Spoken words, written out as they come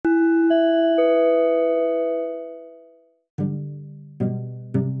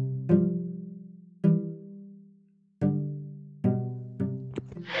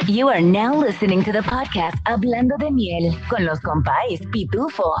You are now listening to the podcast Hablando de Miel con los compais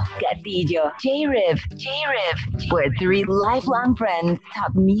Pitufo, Gatillo, J-Riv, where three lifelong friends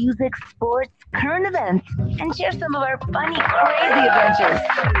talk music, sports, current events, and share some of our funny, crazy adventures.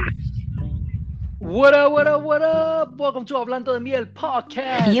 What up, what up, what up? Welcome to Hablando de Miel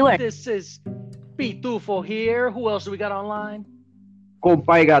podcast. You are This is Pitufo here. Who else do we got online?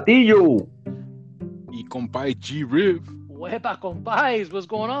 Compay Gatillo. Y compay G-Riv. Wepa compais. What's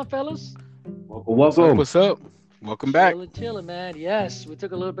going on, fellas? Welcome. What's up? Welcome back. Chilling, man. Yes, we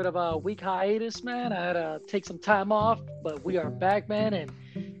took a little bit of a week hiatus, man. I had to take some time off, but we are back, man. And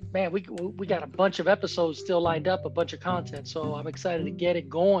man, we got a bunch of episodes still lined up, a bunch of content. So I'm excited to get it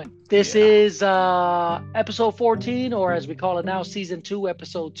going. This is episode 14, or as we call it now, season 2,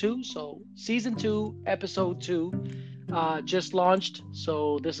 episode 2. So season 2, episode 2. Just launched,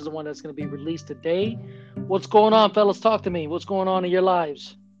 so this is the one that's going to be released today. What's going on, fellas? Talk to me. What's going on in your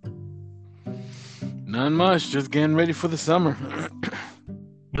lives? None much. Just getting ready for the summer.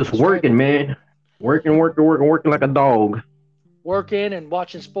 Just working, man. Working like a dog. Working and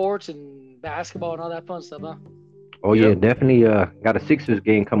watching sports and basketball and all that fun stuff, huh? Oh, yeah, definitely got a Sixers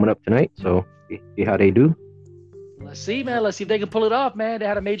game coming up tonight, so see how they do. Let's see, man. Let's see if they can pull it off, man. They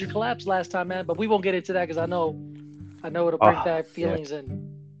had a major collapse last time, man, but we won't get into that because I know it'll bring back feelings and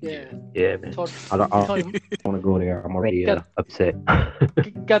Yeah, man. I don't want to go there. I'm already upset.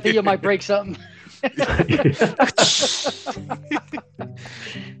 Gatillo might break something.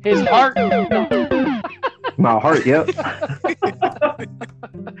 His heart. My heart, yep.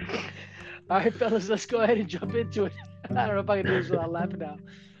 All right, fellas, let's go ahead and jump into it. I don't know if I can do this without laughing now.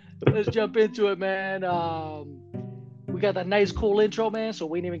 Let's jump into it, man. We got that nice, cool intro, man, so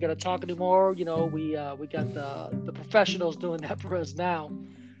we ain't even gonna talk anymore. You know, we got the professionals doing that for us now.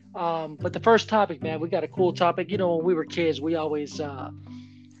 But the first topic, man, we got a cool topic. You know, when we were kids, we always our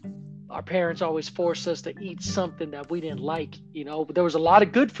parents always forced us to eat something that we didn't like. You know, but there was a lot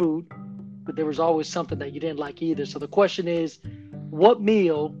of good food, but there was always something that you didn't like either. So the question is, what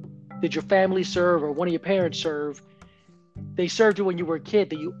meal did your family serve or one of your parents serve? They served you when you were a kid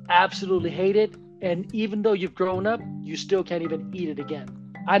that you absolutely hated, and even though you've grown up, you still can't even eat it again.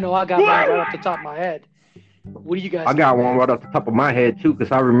 I know I got one right off the top of my head. What do you guys? I got one right off the top of my head too,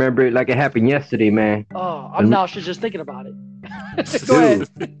 because I remember it like it happened yesterday, man. Oh, I'm nauseous just thinking about it. Go ahead.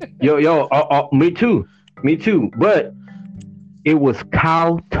 Yo, me too. But it was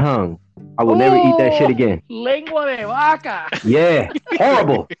cow tongue. I will never eat that shit again. Lengua de vaca. Yeah,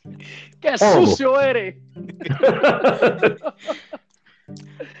 horrible. Qué sucio eres.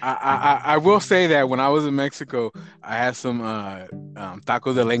 I will say that when I was in Mexico, I had some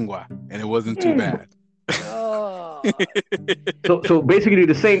tacos de lengua, and it wasn't too bad. Oh. So basically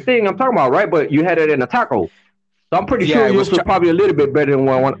the same thing I'm talking about, right? But you had it in a taco. So I'm pretty sure yours was probably a little bit better than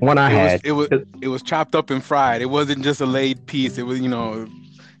one I had. It was chopped up and fried. It wasn't just a laid piece. It was,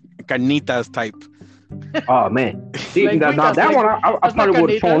 carnitas type. Oh man, see, that one I probably would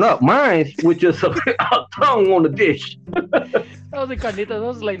have torn up. Mine was just a tongue on the dish. That wasn't carnitas,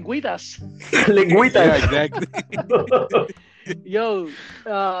 those lengüitas. Lengüitas. Yeah, exactly. Yo,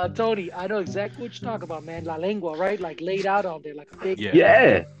 Tony, I know exactly what you're talking about, man. La lengua, right? Like laid out on there, like a big.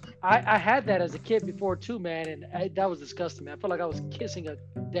 Yeah. I had that as a kid before too, man, and that was disgusting, man. I felt like I was kissing a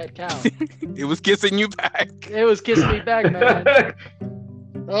dead cow. It was kissing you back. It was kissing me back, man.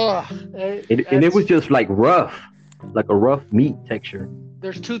 Oh, and it was just like rough, like a rough meat texture.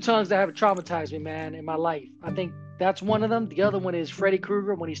 There's two tongues that have traumatized me, man, in my life. I think that's one of them. The other one is Freddy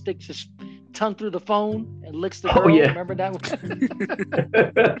Krueger when he sticks his tongue through the phone and licks the girl. Oh, yeah. Remember that one?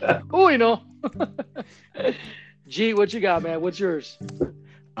 Oh, you know. G, what you got, man? What's yours?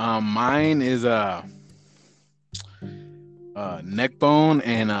 Mine is neck bone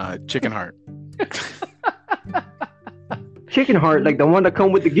and chicken heart. Chicken heart, like the one that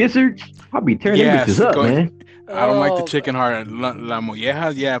come with the gizzards? I'll be tearing them bitches up, man. I don't like the chicken heart. La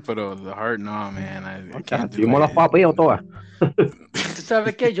molleja, yeah, but the heart, no, man. I can't do that. ¿Tú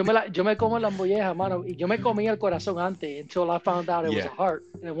sabes qué? Yo me como la molleja, mano. Y yo me comía el corazón antes until I found out it was a heart.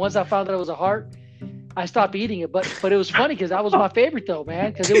 And once I found out it was a heart, I stopped eating it. But it was funny because that was my favorite though,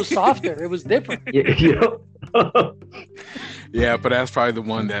 man, because it was softer. It was different. Yeah, but that's probably the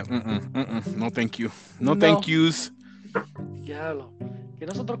one that no thank you. No thank yous. Diablo. Que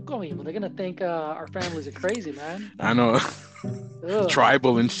nosotros comimos. They're gonna think our families are crazy, man. I know.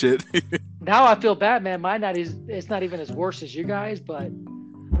 Tribal and shit. Now I feel bad, man. It's not even as worse as you guys, but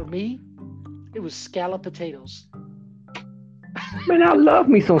for me, it was scalloped potatoes. Man, I love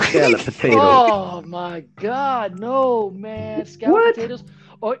me some scalloped potatoes. Oh my God, no, man. Scalloped potatoes.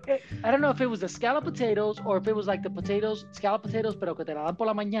 Or I don't know if it was the scalloped potatoes or if it was like the potatoes, scalloped potatoes, pero que te la dan por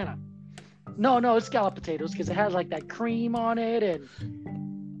la mañana. No, it's scalloped potatoes because it has like that cream on it and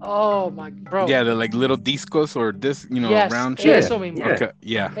oh my bro. Yeah, they're like little discos or yes, round shit. Eso mismo. Okay.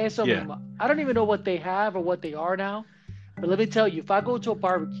 Yeah. Eso mismo. I don't even know what they have or what they are now. But let me tell you, if I go to a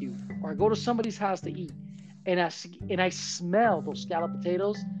barbecue or I go to somebody's house to eat and I smell those scalloped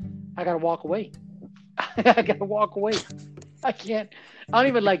potatoes, I gotta walk away. I gotta walk away. I can't. I don't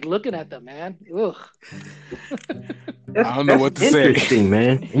even like looking at them, man. Ugh. I don't know what to say. Interesting,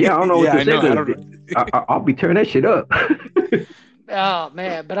 man. Yeah, I don't know what to say. I'll be tearing that shit up. Oh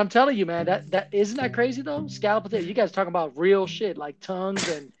man, but I'm telling you, man, that isn't that crazy though? Scalloped potato. You guys talking about real shit like tongues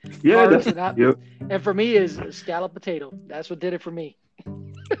and hearts and for me is scalloped potato. That's what did it for me.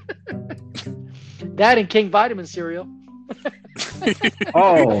 That and King Vitamin cereal.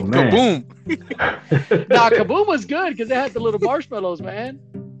 Oh man. Kaboom. Nah, Kaboom was good because it had the little marshmallows, man.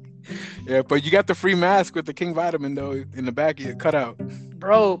 Yeah, but you got the free mask with the King Vitamin though in the back of your cutout.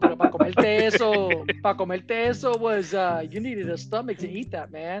 Bro, pero para comerte eso was you needed a stomach to eat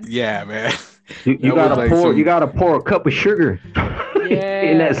that, man. Yeah, man. You gotta pour a cup of sugar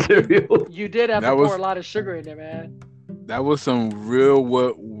in that cereal. You did have to pour a lot of sugar in there, man. That was some real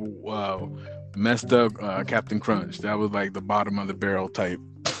messed up Captain Crunch. That was like the bottom of the barrel type.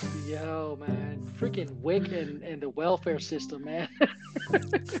 Yo, man. Freaking WIC and the welfare system, man.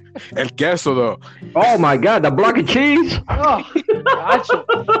 El queso, though. Oh, my God. The block of cheese. Oh,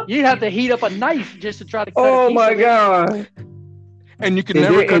 gotcha. You'd have to heat up a knife just to try to cut Oh, my God. And you can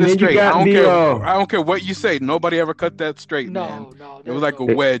never cut it straight. I don't care what you say. Nobody ever cut that straight, man. No. It was like a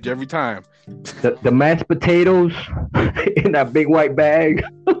wedge every time. The mashed potatoes in that big white bag.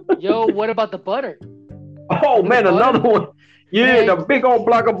 Yo, what about the butter? Oh, man, another one. Yeah, the big old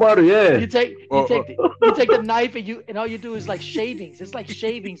block of butter. Yeah. You take the knife and all you do is like shavings. It's like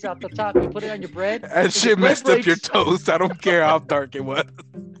shavings off the top. You put it on your bread. That shit messed up your toast. I don't care how dark it was.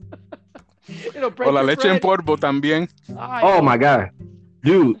 O la leche en polvo también. Oh my God,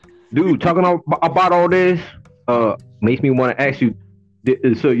 dude, talking about all this makes me want to ask you.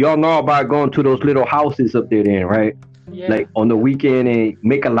 So y'all know about going to those little houses up there, then, right? Yeah. Like on the weekend and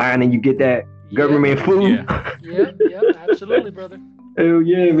make a line and you get that government food. Yeah, absolutely, brother. Hell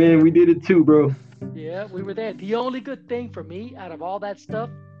yeah, man, we did it too, bro. Yeah, we were there. The only good thing for me out of all that stuff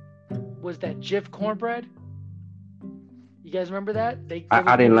was that Jif cornbread. You guys remember that?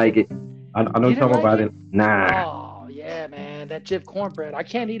 I didn't like it. I know you're talking about it. Nah. Oh yeah, man, that Jif cornbread. I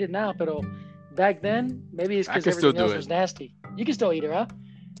can't eat it now, but back then maybe it's because everything else was nasty. You can still eat it, huh?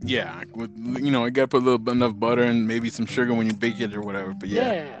 Yeah, you gotta put a little bit enough butter and maybe some sugar when you bake it or whatever. But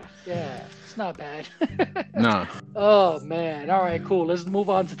yeah, it's not bad. No. Oh man, all right, cool. Let's move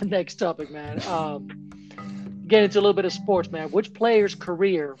on to the next topic, man. Get into a little bit of sports, man. Which player's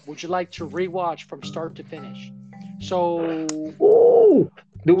career would you like to rewatch from start to finish? So. Ooh.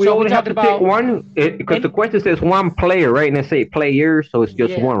 Do we only have to pick one? Because the question says one player, right? And it say player, so it's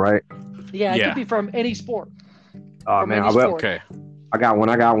just one, right? Yeah, it could be from any sport. Oh, man. Okay. I got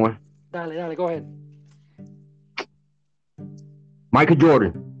one. Dale, go ahead. Michael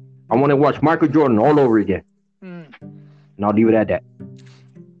Jordan. I want to watch Michael Jordan all over again. And I'll leave it at that.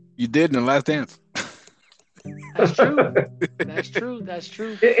 You did in The Last Dance. That's true. That's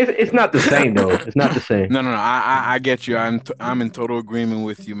true. It's not the same though. It's not the same. No. I get you. I'm in total agreement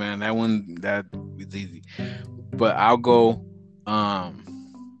with you, man. That one was easy. But I'll go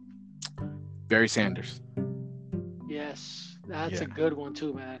Barry Sanders. Yes, that's a good one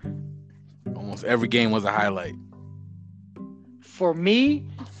too, man. Almost every game was a highlight. For me,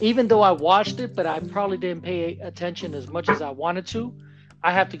 even though I watched it, but I probably didn't pay attention as much as I wanted to,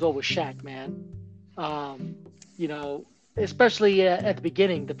 I have to go with Shaq, man. Especially at the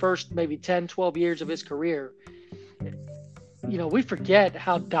beginning, the first maybe 10, 12 years of his career, we forget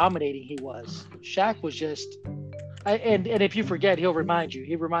how dominating he was. Shaq was just, and if you forget, he'll remind you.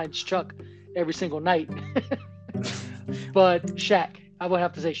 He reminds Chuck every single night. But Shaq, I would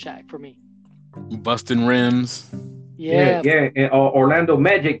have to say Shaq for me. Busting rims. Yeah. And Orlando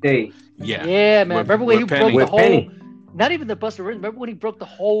Magic days. Yeah. Yeah, man. Remember when he broke the whole... Penny. Not even the busted rim. Remember when he broke the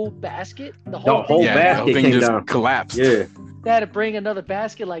whole basket? The whole basket the thing just down. Collapsed. Yeah. They had to bring another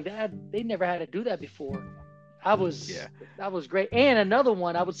basket like that. They never had to do that before. That was great. And another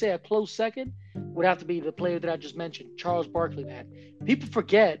one, I would say a close second, would have to be the player that I just mentioned, Charles Barkley, man. People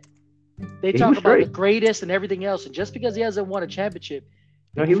forget. They talk about the greatest and everything else, and just because he hasn't won a championship,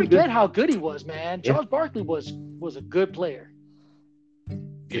 you forget how good he was, man. Charles Barkley was a good player.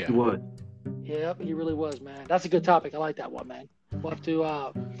 Yeah. He was. Yep, he really was, man. That's a good topic. I like that one, man. We'll have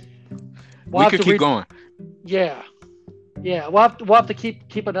to. We could keep going. Yeah. Yeah, we'll have to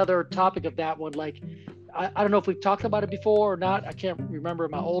keep another topic of that one. Like, I don't know if we've talked about it before or not. I can't remember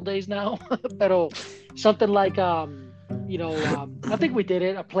in my old days now. But something like I think we did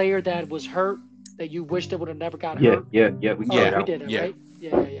it. A player that was hurt that you wish they would have never got Yeah, hurt. yeah, yeah. We Oh, did we that. did it, Yeah. right?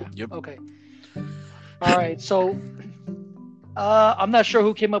 Yeah. Yep. Okay. All right. So I'm not sure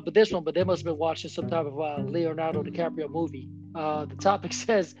who came up with this one, but they must have been watching some type of Leonardo DiCaprio movie. The topic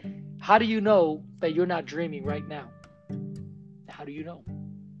says, "How do you know that you're not dreaming right now? How do you know?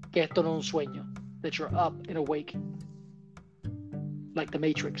 Que esto no es un sueño, that you're up and awake, like the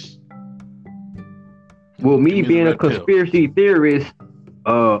Matrix." Well, me Give me the being a red pill. conspiracy theorist,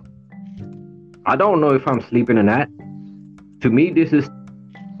 I don't know if I'm sleeping or not. To me, this is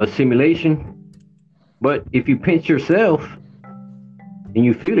a simulation. But if you pinch yourself and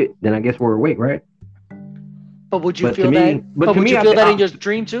you feel it, then I guess we're awake, right? But would you But to feel me- that? but But to would me, you I feel thi- that I- in your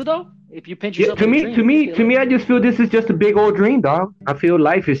dream too, though? If you pinch Yeah, yourself to in a me, dream, to you me, feel to it. me, I just feel this is just a big old dream, dog. I feel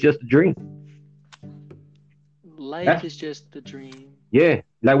life is just a dream. Life That's- is just a dream. Yeah,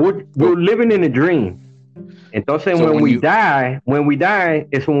 like we're living in a dream. Entonces, So when when we you- die,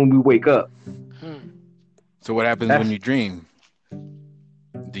 it's when we wake up. So what happens That's- when you dream?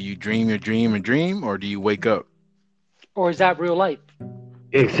 Do you dream your dream and dream, or do you wake up? Or is that real life?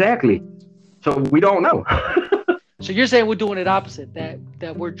 Exactly. So we don't know. So you're saying we're doing it opposite,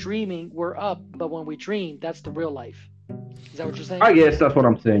 that we're dreaming, we're up, but when we dream, that's the real life. Is that what you're saying? I guess that's what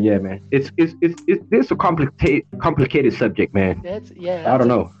I'm saying. Yeah, man. It's a complicated subject, man. I don't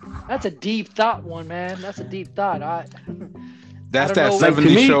know. That's a deep thought one, man. That's a deep thought. That's I don't that know. Like,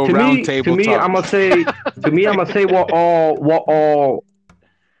 70 show round table to me, talk. I'm gonna say,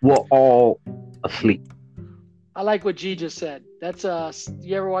 we're all asleep. I like what G just said. That's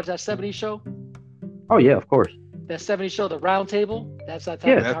you ever watch that 70s show? Oh yeah, of course. That 70s show, the round table? That's that type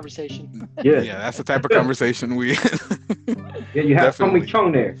Yeah. of conversation. Yeah, Yeah, that's the type of conversation we. yeah. You have Definitely. Tommy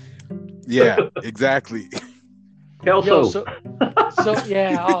Chung there. Yeah, exactly. Kelso. So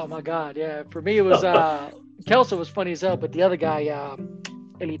yeah, oh my god, yeah. For me it was Kelso was funny as hell, but the other guy, El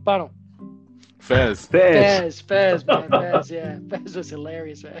Hispano. Fez. Fez. Fez, man, Fez, yeah. Fez was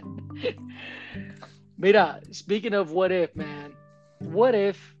hilarious, man. Mira, speaking of what if, man, what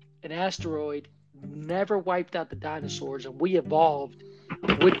if an asteroid never wiped out the dinosaurs and we evolved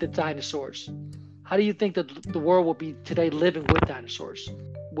with the dinosaurs? How do you think that the world will be today living with dinosaurs?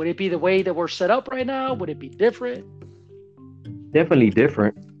 Would it be the way that we're set up right now? Would it be different? Definitely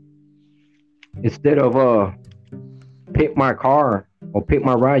different. Instead of pick my car or pick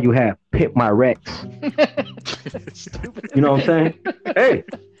my ride, you have pick my Rex. Stupid. You know what I'm saying? Hey,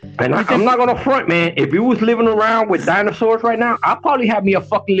 and I'm not gonna front, man. If you was living around with dinosaurs right now, I'd probably have me a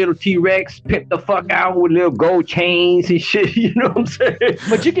fucking little T-Rex, pimp the fuck out with little gold chains and shit. You know what I'm saying?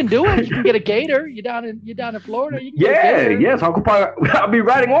 But you can do it. You can get a gator. You're down in Florida. You can get a Yeah, gator. yes. I'll be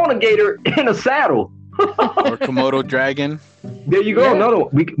riding on a gator in a saddle. Or Komodo dragon. There you go. Yeah. Another one.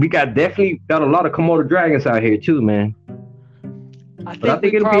 We definitely got a lot of Komodo dragons out here too, man. I think we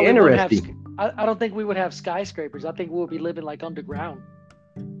it'll be probably wouldn't have interesting. I don't think we would have skyscrapers. I think we would be living like underground.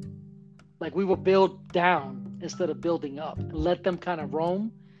 Like we would build down instead of building up and let them kind of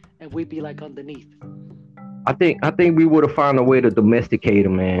roam, and we'd be like underneath. I think we would have found a way to domesticate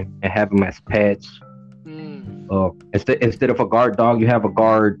them, man, and have them as pets. Instead of a guard dog, you have a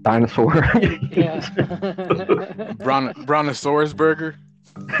guard dinosaur. Yeah. Brontosaurus burger.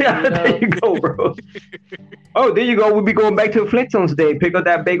 Yeah, there you go, bro. Oh, there you go. We'll be going back to the Flintstones day. Pick up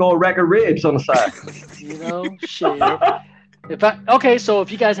that big old rack of ribs on the side. Shit. Okay, so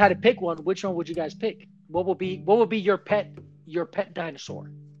if you guys had to pick one, which one would you guys pick? What would be your pet dinosaur?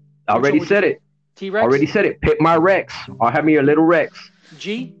 I already said it. T-Rex? Already said it. Pick my Rex. I'll have me a little Rex.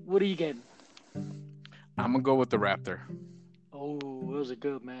 G, what are you getting? I'm gonna go with the raptor. Oh, those are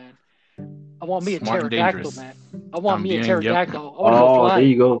good, man. I want me a Smart and pterodactyl, dangerous. man. I want I'm me a being- pterodactyl. I want to go Oh, fly. there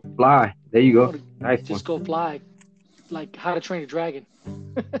you go. Fly. There you I go. wanna Nice one. Just go fly, like How to Train a Dragon.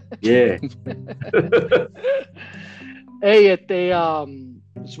 Yeah. Hey, at the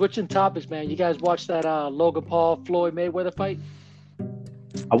switching topics, man. You guys watch that Logan Paul Floyd Mayweather fight?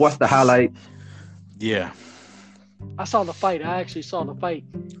 I watched the highlights. Yeah. I saw the fight. I actually saw the fight.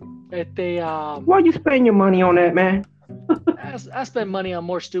 At the Why you spend your money on that, man? I spend money on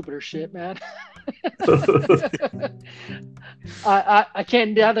more stupider shit, man. I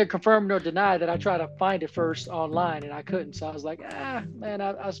can't neither confirm nor deny that I tried to find it first online and I couldn't. So I was like, man,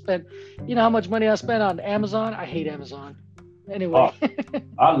 I spent, you know how much money I spent on Amazon? I hate Amazon. Anyway,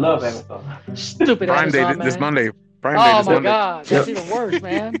 I love Amazon. stupid Prime Day Amazon, man. this Monday. Prime Day Oh this my Monday. God, that's Yep. even worse,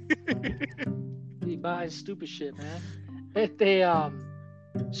 man. You buy stupid shit, man. If they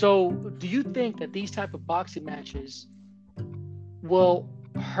so do you think that these type of boxing matches will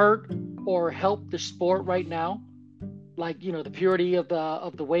hurt or help the sport right now? Like, the purity of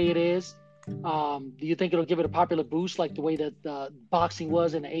the way it is. Do you think it'll give it a popular boost like the way that boxing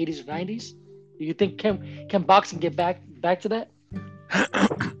was in the 80s or 90s? Do you think can boxing get back to that?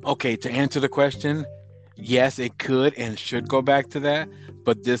 Okay, to answer the question, yes, it could and should go back to that,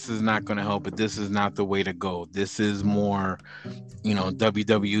 but this is not going to help it. This is not the way to go. This is more,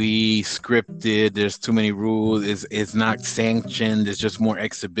 WWE scripted. There's too many rules. It's not sanctioned. It's just more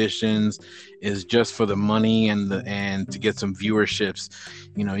exhibitions. It's just for the money and to get some viewerships.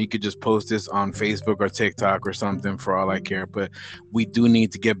 You could just post this on Facebook or TikTok or something for all I care. But we do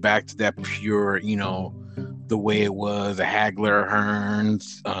need to get back to that pure, the way it was, a Hagler,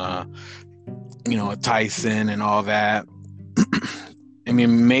 Hearns, a Tyson and all that. I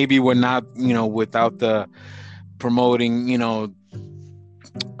mean, maybe we're not, without the promoting,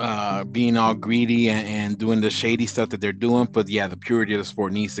 being all greedy and doing the shady stuff that they're doing. But yeah, the purity of the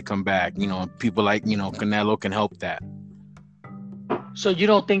sport needs to come back. People like, Canelo can help that. So you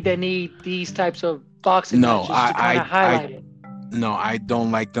don't think they need these types of boxing No, matches to kind of highlight it? No, I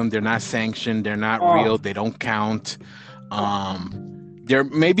don't like them. They're not sanctioned. They're not real. They don't count. They're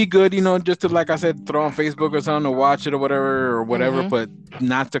maybe good, just to, like I said, throw on Facebook or something to watch it or whatever, Mm-hmm. but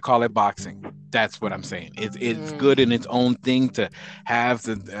not to call it boxing. That's what I'm saying. It's good in its own thing to have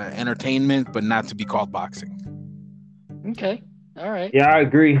the entertainment, but not to be called boxing. Okay. All right. Yeah, I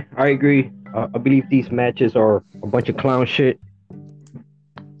agree. I believe these matches are a bunch of clown shit,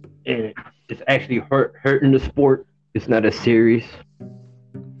 and it's actually hurting the sport. It's not as serious.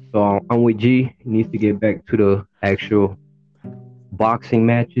 So I'm with G. He needs to get back to the actual boxing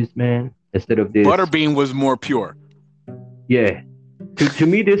matches, man. Instead of this. Butterbean was more pure. Yeah. To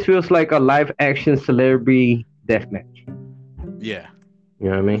me, this feels like a live action celebrity death match. Yeah. You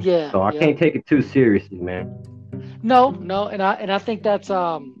know what I mean? Yeah. So I can't take it too seriously, man. No, and I think that's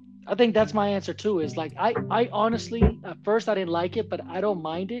my answer too. Is like I honestly at first I didn't like it, but I don't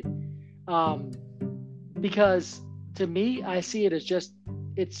mind it, because to me I see it as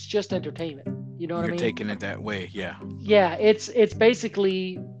it's just entertainment. You know what I mean? You're taking it that way, yeah. Yeah, it's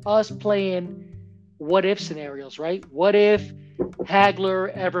basically us playing what if scenarios, right? What if Hagler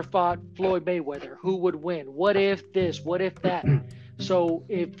ever fought Floyd Mayweather? Who would win? What if this? What if that? So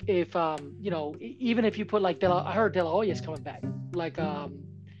if even if you put like I heard De La Hoya is coming back. Like I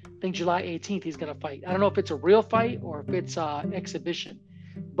think July 18th he's gonna fight. I don't know if it's a real fight or if it's exhibition,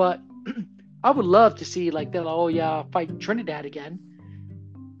 but I would love to see like De La Hoya fight Trinidad again.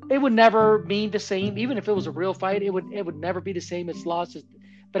 It would never mean the same, even if it was a real fight. It would never be the same. It's lost.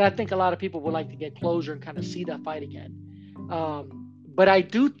 But I think a lot of people would like to get closure and kind of see that fight again. But I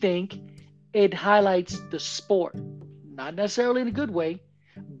do think it highlights the sport, not necessarily in a good way,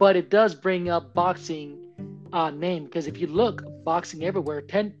 but it does bring up boxing name. Because if you look, boxing everywhere,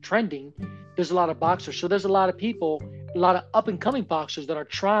 trending, there's a lot of boxers. So there's a lot of people, a lot of up and coming boxers that are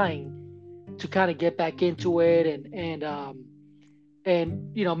trying to kind of get back into it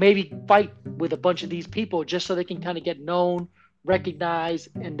and maybe fight with a bunch of these people just so they can kind of get known, recognized,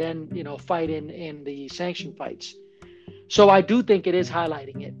 and then fight in the sanctioned fights. So I do think it is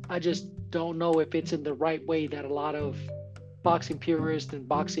highlighting it. I just don't know if it's in the right way that a lot of boxing purists and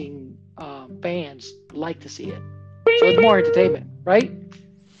boxing fans like to see it. So it's more entertainment, right?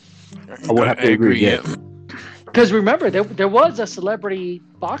 I would have to agree. Yeah. Because remember, there was a celebrity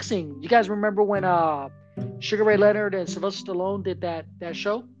boxing. You guys remember when Sugar Ray Leonard and Sylvester Stallone did that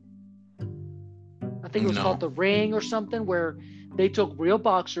show? I think it was called The Ring or something, where they took real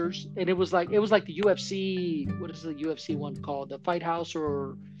boxers, and it was like the UFC. What is the UFC one called? The Fight House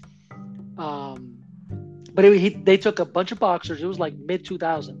or but they took a bunch of boxers. It was like mid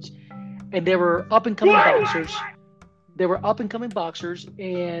 2000s, and they were up and coming boxers. They were up and coming boxers,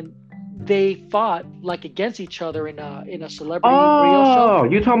 and they fought like against each other in a celebrity real show. Oh,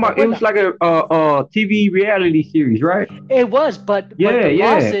 you're talking about it was like a TV reality series, right? It was, but the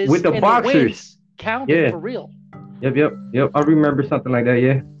losses with the and boxers the wins counted for real. Yep. I remember something like that.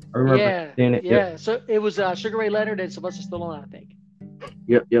 Yeah, I remember seeing it. Yeah. Yep. So it was Sugar Ray Leonard and Sylvester Stallone, I think.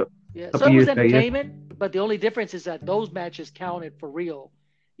 Yep. Yeah. So it was entertainment, but the only difference is that those matches counted for real,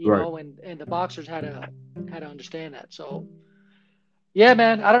 you know, and the boxers had to understand that. So. Yeah,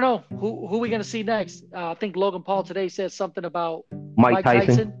 man. I don't know who we gonna see next. I think Logan Paul today said something about Mike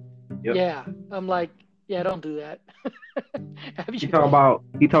Tyson. Yep. Yeah, I'm like, yeah, don't do that. He talking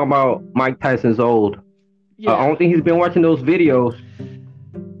about Mike Tyson's old. Yeah. I don't think he's been watching those videos.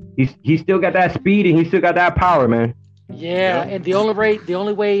 He still got that speed and he still got that power, man. Yeah, and the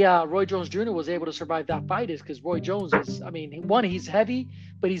only way Roy Jones Jr. was able to survive that fight is because Roy Jones is, he's heavy,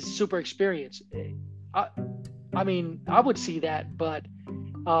 but he's super experienced. I mean, I would see that, but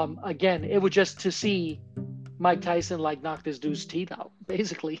again, it would just to see Mike Tyson like knock this dude's teeth out.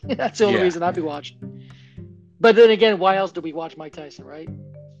 Basically, that's the only Yeah. reason I'd be watching. But then again, why else do we watch Mike Tyson, right?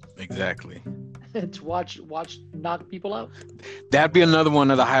 Exactly. To watch knock people out. That'd be another one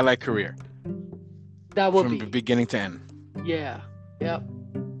of the highlight career That would from be. beginning to end. Yeah. Yep.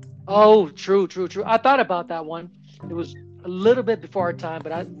 Oh, true. I thought about that one. It was a little bit before our time,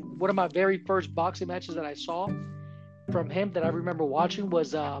 but one of my very first boxing matches that I saw from him that I remember watching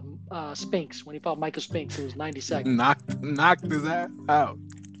was Spinks when he fought Michael Spinks. It was 92nd. Knocked his ass out.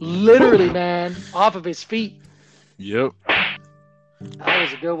 Literally, man, off of his feet. Yep. That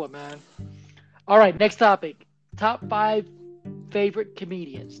was a good one, man. All right, next topic. Top 5 favorite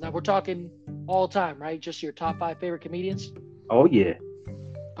comedians. Now we're talking all time, right? Just your top 5 favorite comedians. Oh yeah.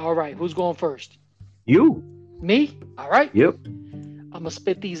 All right, who's going first? You. Me? All right. Yep. I'm gonna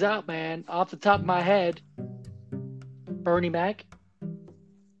spit these out, man. Off the top of my head, Bernie Mac.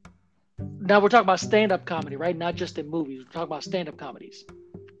 Now we're talking about stand-up comedy, right? Not just in movies. We're talking about stand-up comedies.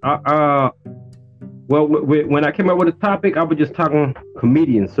 Well, when I came up with a topic, I was just talking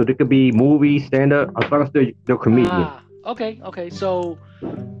comedians. So there could be movies, stand up. I was talking they're comedians. Okay. So,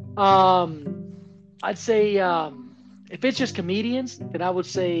 I'd say if it's just comedians, then I would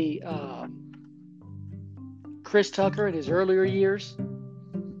say Chris Tucker in his earlier years,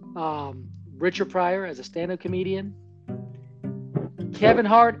 Richard Pryor as a stand-up comedian, Kevin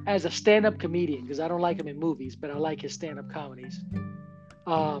Hart as a stand-up comedian because I don't like him in movies, but I like his stand-up comedies.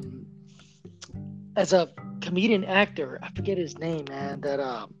 As a comedian actor, I forget his name, man.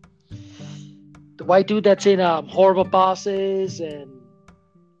 That the white dude that's in Horrible Bosses and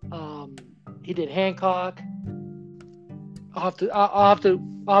he did Hancock. I'll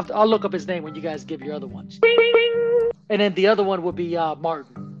look up his name when you guys give your other ones. And then the other one would be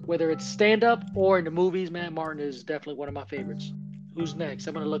Martin. Whether it's stand up or in the movies, man, Martin is definitely one of my favorites. Who's next?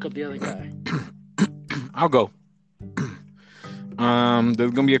 I'm gonna look up the other guy. I'll go.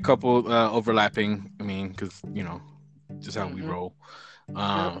 There's gonna be a couple overlapping. I mean, because just how we roll.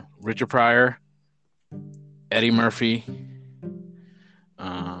 Richard Pryor, Eddie Murphy,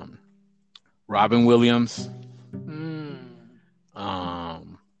 Robin Williams,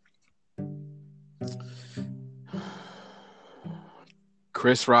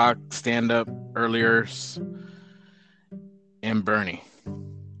 Chris Rock, stand up earlier, and Bernie.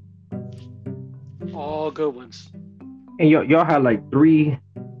 All good ones. And y'all had like three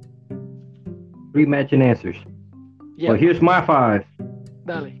matching answers. Yeah. But here's my 5.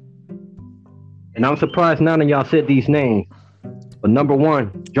 Dale. And I'm surprised none of y'all said these names. But number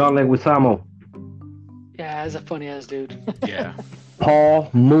 1, John Leguizamo. Yeah, that's a funny ass dude. Yeah. Paul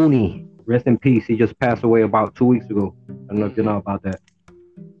Mooney. Rest in peace. He just passed away about 2 weeks ago. I don't know if you know about that.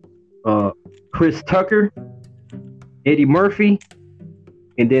 Chris Tucker, Eddie Murphy,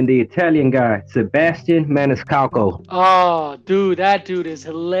 and then the Italian guy, Sebastian Maniscalco. Oh, dude, that dude is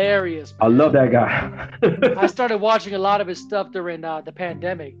hilarious, man. I love that guy. I started watching a lot of his stuff during the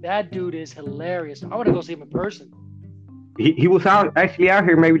pandemic. That dude is hilarious. I want to go see him in person. He was actually out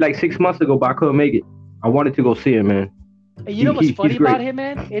here maybe like 6 months ago, but I couldn't make it. I wanted to go see him, man. And you know what's funny great. about him,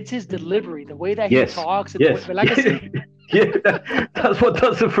 man? It's his delivery, the way that he talks. And Yes. the way, like I said, Yeah, that's what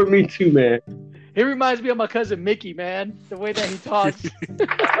does it for me too, man. he reminds me of my cousin Mickey, man. The way that he talks.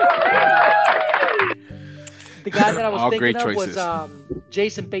 The guy that I was All thinking great of was choices.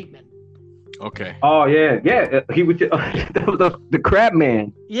 Jason Bateman. Okay. Oh yeah. He was the Crab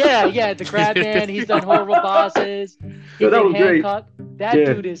Man. Yeah, the Crab Man. He's done Horrible Bosses. He That did was great. Hancock. That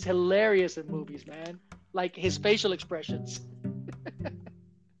Yeah. dude is hilarious in movies, man. Like his facial expressions.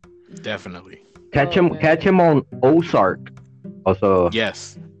 Definitely. Catch Oh, him, man. catch him on Ozark. Also,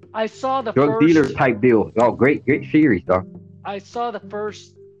 Yes. I saw the drug dealer first. type deal. Oh, great series, dog. I saw the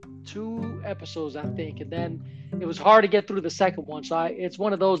first 2 episodes, I think, and then it was hard to get through the second one. So it's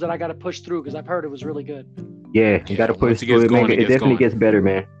one of those that I got to push through because I've heard it was really good. Yeah, you got to once push it through gets it, man. going, It it gets definitely going. gets better,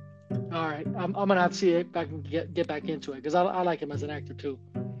 man. All right, I'm gonna have to see if I can get back into it because I like him as an actor too.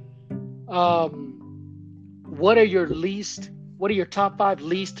 What are your top 5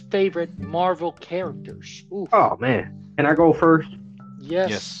 least favorite Marvel characters? Ooh, Oh man, can I go first?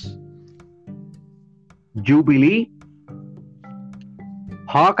 yes. Jubilee,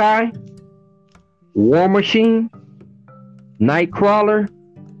 Hawkeye, War Machine, Nightcrawler,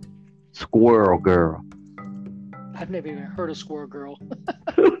 Squirrel Girl. I've never even heard of Squirrel Girl.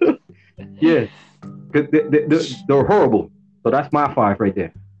 Yeah, 'cause they're horrible. So that's my 5 right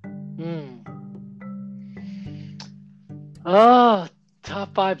there.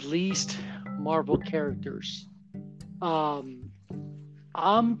 Top 5 least Marvel characters.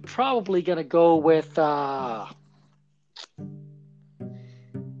 I'm probably gonna go with Let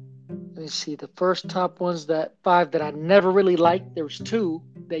me see. The first top ones five that I never really liked. There was two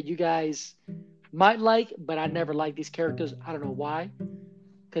that you guys might like, but I never liked these characters. I don't know why,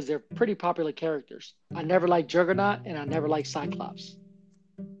 because they're pretty popular characters. I never liked Juggernaut, and I never liked Cyclops.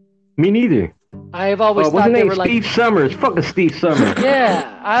 Me neither. I have always What's thought his they name? were like Steve Summers. Fucking Steve Summers.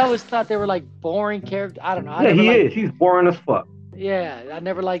 Yeah, I always thought they were like boring characters. I don't know. Yeah, he is. He's boring as fuck. Yeah, I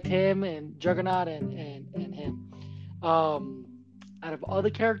never liked him and Juggernaut and him. Out of other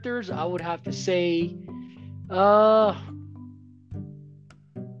characters, I would have to say,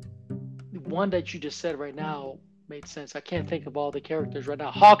 one that you just said right now made sense. I can't think of all the characters right now.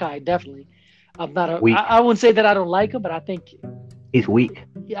 Hawkeye, definitely. I'm not a. I wouldn't say that I don't like him, but I think he's weak.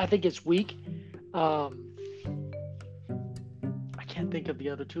 Yeah, I think it's weak. I can't think of the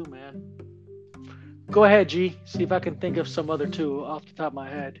other two, man. Go ahead, G. See if I can think of some other two off the top of my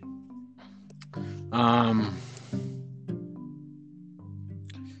head.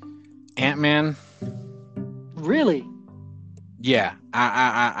 Ant-Man. Really? Yeah,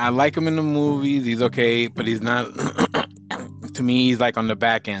 I like him in the movies. He's okay, but he's not. To me, he's like on the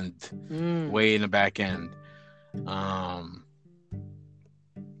back end, way in the back end.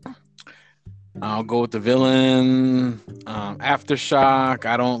 I'll go with the villain. Aftershock,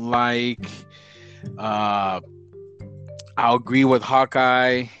 I don't like. I'll agree with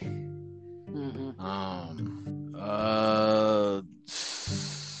Hawkeye.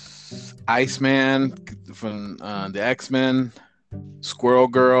 Iceman from the X-Men, Squirrel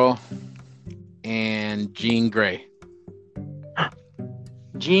Girl, and Jean Grey.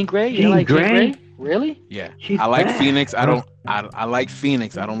 Jean Grey? You like Jean Grey? Really? Yeah. I like Phoenix. I like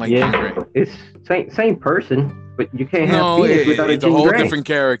Phoenix. I don't like Jean Grey. It's same person, but you can't have Phoenix without a Jean Grey. It's a whole different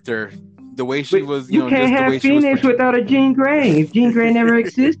character. The way she was, you can't have Phoenix without a Jean Grey. If Jean Grey never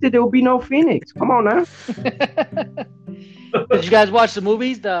existed, there would be no Phoenix. Come on now. Did you guys watch the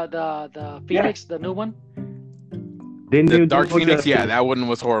movies? The Phoenix, the new one? The Dark Phoenix, that one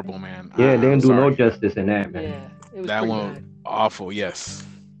was horrible, man. Yeah, they didn't do no justice in that, man. Yeah, it was that one bad. Awful. Yes.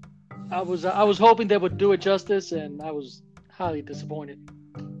 I was hoping they would do it justice, and I was highly disappointed.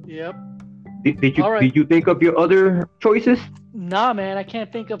 Yep. Did you think of your other choices? Nah, man, I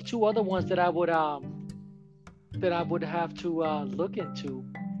can't think of two other ones that I would have to look into.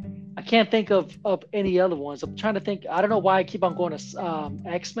 I can't think of any other ones. I'm trying to think. I don't know why I keep on going to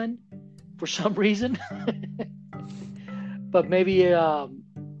X-Men for some reason, but maybe I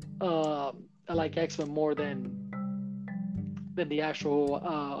like X-Men more than the actual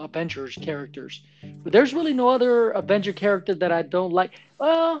Avengers characters. But there's really no other Avenger character that I don't like.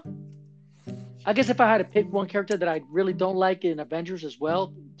 Well, I guess if I had to pick one character that I really don't like in Avengers as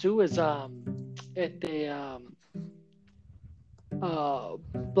well, too, is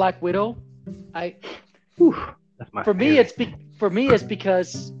Black Widow. For me it's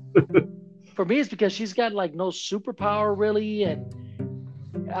because she's got like no superpower really, and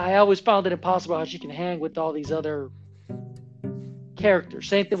I always found it impossible how she can hang with all these other characters.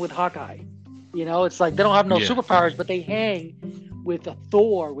 Same thing with Hawkeye. You know, it's like they don't have no superpowers, but they hang with a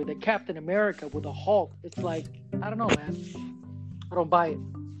Thor, with a Captain America, with a Hulk. It's like, I don't know, man. I don't buy it.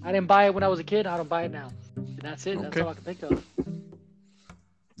 I didn't buy it when I was a kid. I don't buy it now. And that's it. That's all I can think of.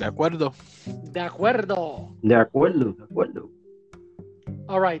 De acuerdo. De acuerdo. De acuerdo. De acuerdo.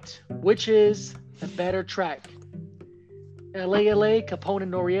 All right. Which is the better track? LA, Capone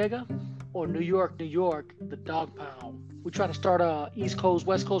and Noriega, or New York, the Dog Pound? We try to start a East Coast,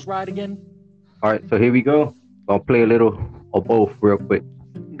 West Coast ride again? All right, so here we go. Gonna play a little of both real quick.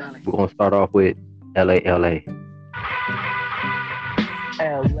 Dale. We're gonna start off with LA.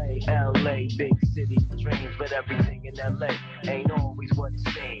 LA, big city dreams, but everything in LA ain't always what it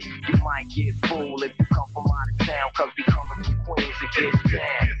seems. You might get fooled if you come from out of town, cause we coming from Queens to get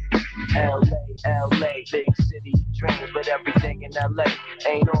down. LA, big city dreams, but everything in LA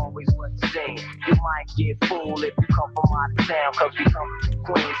ain't always what it seems. You might get fooled if you come from out of town, cause we coming from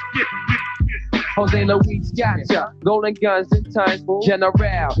Queens. Jose Luis gotcha, golden guns and tons,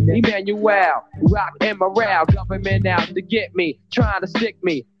 General, Emmanuel, rock and morale, government out to get me, trying to stick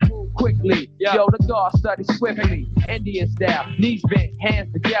me, move quickly, yo, the guard study swiftly, Indian style, knees bent,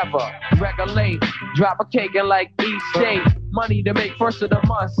 hands together, regulate, drop a cake and like East State, money to make first of the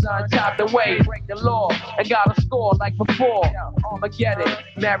month, son, top the way, break the law, and got a score like before, Armageddon,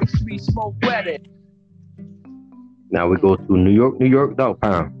 marry sweet, smoke wedded. Now we go to New York, Dog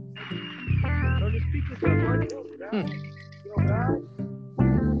Pound.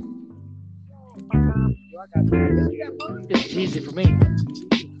 This is easy for me.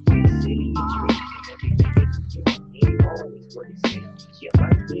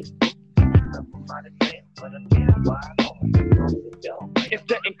 It's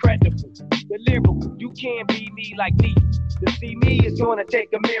the incredible, the lyrical. You can't be me like me. To see me is gonna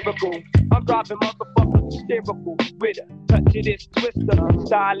take a miracle. I'm dropping motherfuckers hysterical with a touch of this twister,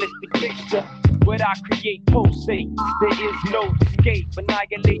 stylistic mixture. What I create, pulsate. There is no escape.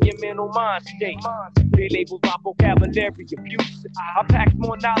 Annihilate your mental mind state. They label my vocabulary abusive. I pack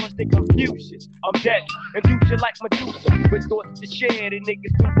more knowledge than Confucius. I'm dead and future like Medusa. With thoughts to share, the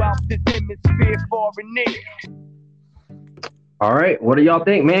niggas throughout this hemisphere, far and near. All right, what do y'all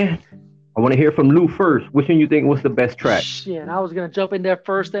think, man? I want to hear from Lou first. Which one you think was the best track? Shit, I was gonna jump in there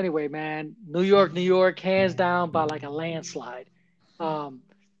first anyway, man. New York, hands down by like a landslide.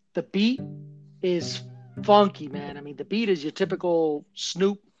 The beat is funky, man. I mean, the beat is your typical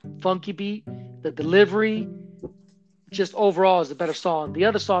Snoop funky beat. The delivery, just overall, is a better song. The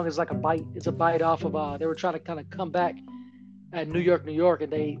other song is like a bite. It's a bite off of. They were trying to kind of come back at New York,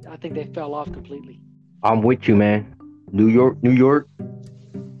 and I think they fell off completely. I'm with you, man. New York.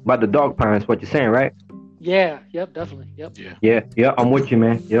 By the Dog Pound is what you're saying, right? Yeah. Yep. Definitely. Yep. Yeah. I'm with you,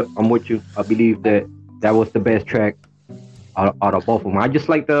 man. Yep. I'm with you. I believe that was the best track out of both of them. I just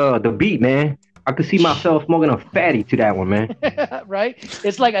like the beat, man. I could see myself smoking a fatty to that one, man. Right?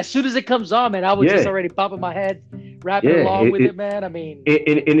 It's like as soon as it comes on, man, I was just already popping my head, rapping along with it, man. I mean,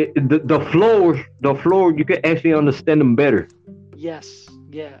 the floor, you can actually understand them better. Yes.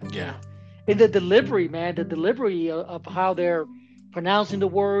 Yeah. And the delivery, man, of how they're pronouncing the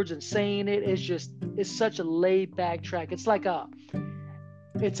words and saying it's such a laid back track. It's like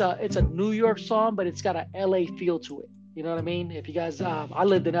it's a New York song, but it's got a LA feel to it. You know what I mean? If you guys, I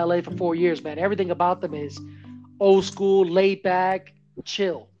lived in LA for 4 years, man. Everything about them is old school, laid back,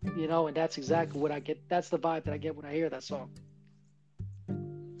 chill, you know, and that's exactly what I get. That's the vibe that I get when I hear that song.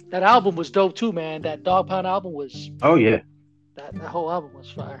 That album was dope too, man. That Dog Pound album was. Oh yeah. That whole album was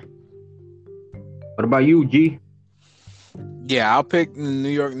fire. What about you, G? Yeah, I'll pick New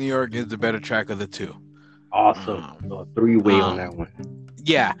York is the better track of the two. Awesome. So three-way on that one.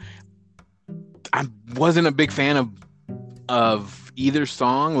 Yeah. I wasn't a big fan of either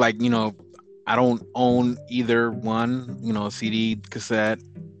song. Like, you know, I don't own either one, you know, CD, cassette.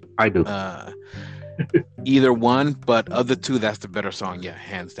 I do. Either one, but of the two, that's the better song. Yeah,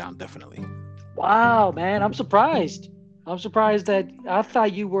 hands down, definitely. Wow, man. I'm surprised that I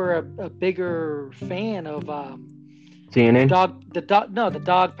thought you were a bigger fan of CNN? The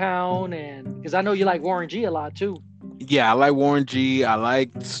Dog Pound, and because I know you like Warren G a lot too. Yeah, I like Warren G. I like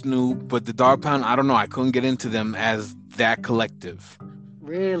Snoop, but the Dog Pound, I don't know. I couldn't get into them as that collective.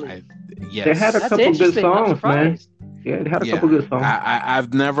 Really? Yes. They had a couple good songs, man. Yeah, they had a couple good songs.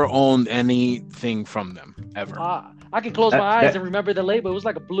 I've never owned anything from them ever. I can close my eyes and remember the label. It was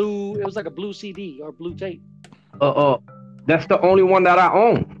like a blue CD or blue tape. That's the only one that I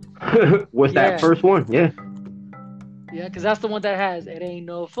own. Was that first one? Yeah. Yeah, because that's the one that has "It ain't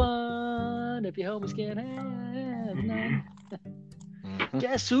no fun if your homies can't have none."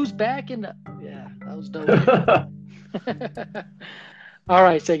 Guess who's back in the? Yeah, that was dope. All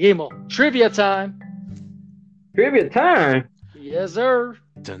right, Seguimos. Trivia time. Trivia time. Yes, sir.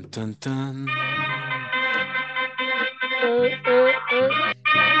 Dun dun dun.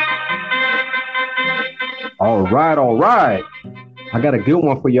 All right. I got a good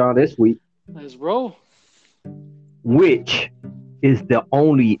one for y'all this week. Let's roll. Which is the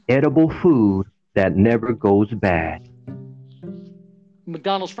only edible food that never goes bad?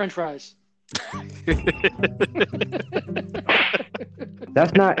 McDonald's French fries.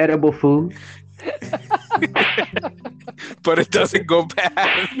 That's not edible food. But it doesn't go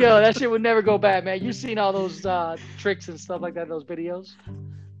bad. Yo, that shit would never go bad, man. You've seen all those tricks and stuff like that in those videos.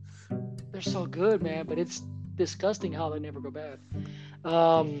 They're so good, man, but it's disgusting how they never go bad.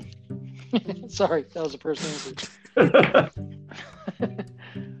 Sorry, that was a personal answer.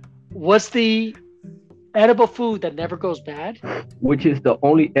 What's the edible food that never goes bad? Which is the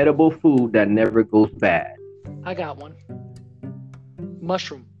only edible food that never goes bad? I got one.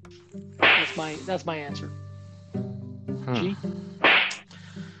 Mushroom. That's my answer. G?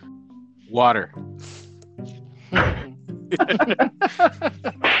 Water.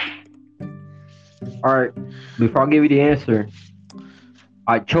 All right. Before I give you the answer,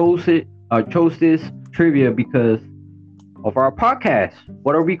 I chose this trivia because of our podcast.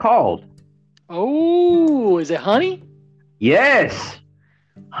 What are we called? Oh, is it honey? Yes.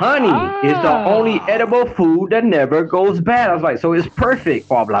 Honey is the only edible food that never goes bad. I was like, so it's perfect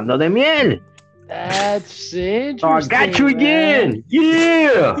for hablando de miel. That's interesting. So I got you again.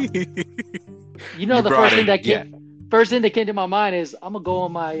 Yeah. You know, the first thing that came to my mind is I'm gonna go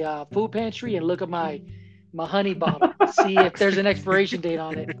on my food pantry and look at my My honey bottle. See if there's an expiration date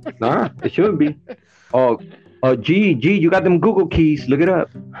on it. Nah, it shouldn't be. Oh, G, you got them Google keys. Look it up.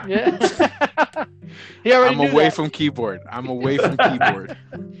 Yeah. He already I'm knew away that. from keyboard. I'm away from keyboard.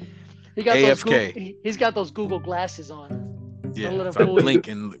 He got those AFK. He's got those Google glasses on. Yeah, Don't let if him I fool you. blink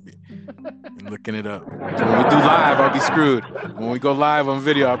and looking it up. So when we do live, I'll be screwed. When we go live on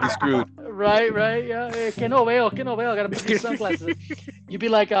video, I'll be screwed. Right, yeah. Que no veo. Gotta put these sunglasses on. You'd be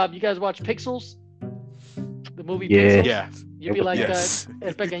like, you guys watch Pixels? The movie Yeah. Pixels? Yeah. You'd be like, Yes.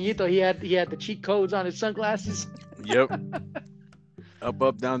 El Pequeñito, he had the cheat codes on his sunglasses. Yep.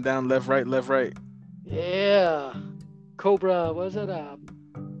 Up, down, left, right. Yeah. Cobra, what was it?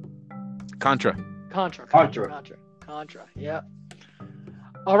 Contra. Contra, yeah.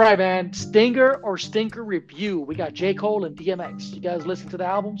 All right, man. Stinger or Stinker review. We got J. Cole and DMX. You guys listen to the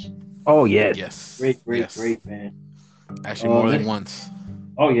albums? Oh yes. Yes. Great, Yes. man. Actually, more than once.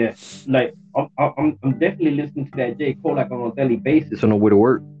 Oh yeah. Like I'm definitely listening to that J. Cole like on a daily basis on the way to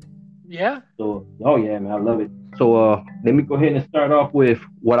work. Yeah. So oh yeah, man, I love it. So let me go ahead and start off with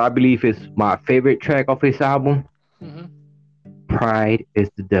what I believe is my favorite track off this album. Mm-hmm. Pride is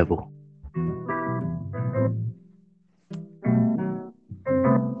the Devil.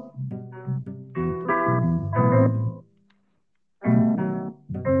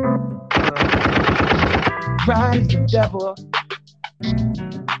 Pride is the devil.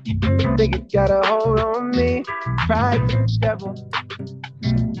 Think it got a hold on me. Pride is the devil.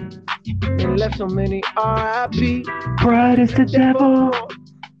 And left so many R.I.P. Pride is the devil.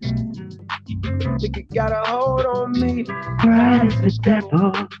 Think it got a hold on me. Pride is the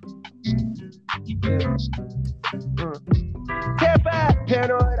devil. Terrified,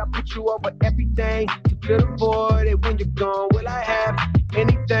 paranoid, I put you over everything. You feel avoided when you're gone. Will I have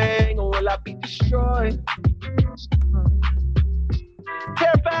anything or will I be destroyed?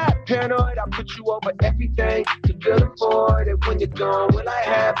 Terrified, paranoid, I put you over everything. You feel avoided when you're gone. Will I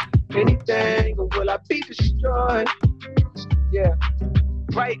have anything or will I be destroyed? Yeah.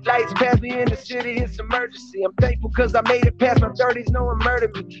 Bright lights pass me in the city, it's emergency. I'm thankful cause I made it past my 30s, no one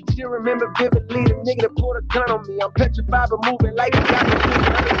murdered me. Still remember vividly the nigga that pulled a gun on me. I'm petrified but moving like we got no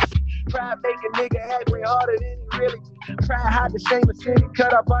pride make a nigga act way harder than he really be. Pride hide the shame of sin and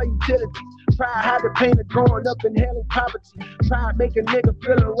cut off all utilities. Pride hide the pain of growing up in hell and poverty. Pride make a nigga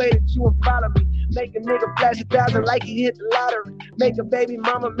feel a way that you and follow me. Make a nigga flash 1,000 like he hit the lottery. Make a baby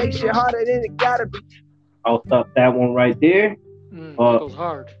mama make shit harder than it gotta be. I'll stop that one right there. That goes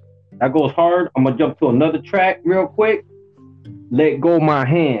hard. That goes hard. I'm gonna jump to another track real quick. Let Go My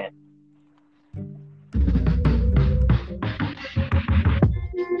Hand.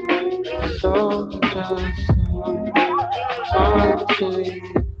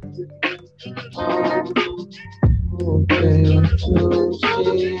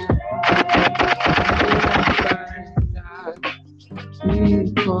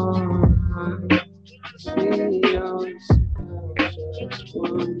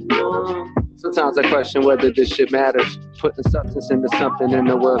 Sometimes I question whether this shit matters. Putting substance into something in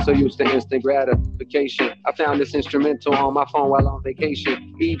the world so used to instant gratification. I found this instrumental on my phone while on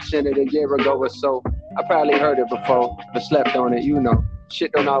vacation. Eve sent it a year ago or so. I probably heard it before, but slept on it, you know.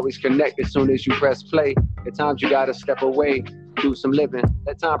 Shit don't always connect as soon as you press play. At times you gotta step away, do some living.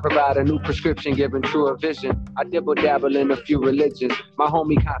 Let time provide a new prescription, giving truer vision. I dibble dabble in a few religions. My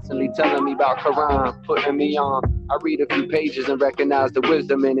homie constantly telling me about Quran, putting me on. I read a few pages and recognize the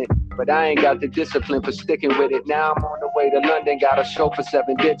wisdom in it. But I ain't got the discipline for sticking with it. Now I'm on the way to London, got a show for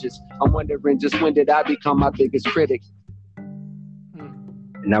 7 digits. I'm wondering just when did I become my biggest critic?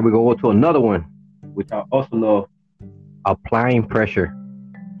 Now we go to another one, which I also love. Applying Pressure.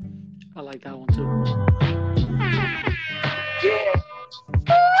 I like that one too.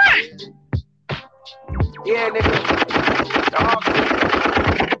 Yeah, nigga.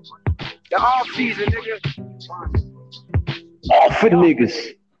 The off season, nigga. Off with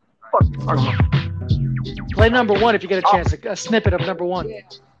niggas. Play number one if you get a chance. A snippet of number one.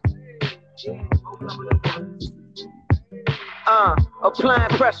 Applying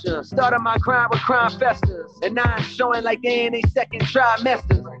pressure. Started my crime with crime festers. And now I'm showing like they in their second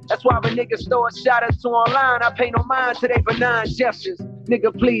trimesters. That's why when niggas throw a shot at 2 online, I pay no mind to they benign gestures.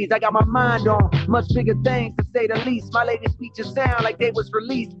 Nigga, please, I got my mind on much bigger things to say the least. My latest features sound like they was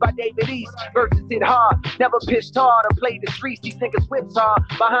released by David East. Verses hit hard, never pitched hard or played the streets. These niggas whips hard,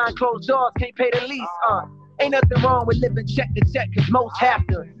 behind closed doors, can't pay the lease. Ain't nothing wrong with living check to check, cause most have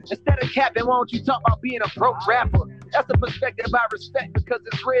to. Instead of capping, why don't you talk about being a broke rapper? That's the perspective I respect, because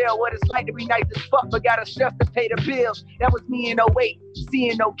it's real. What it's like to be nice as fuck, but gotta stress to pay the bills. That was me in 08,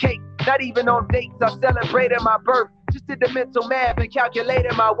 seeing no cake. Not even on dates, I celebrated my birth. Just did the mental math and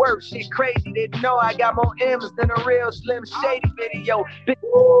calculated my worth. Shit crazy, didn't know I got more M's than a real Slim Shady video.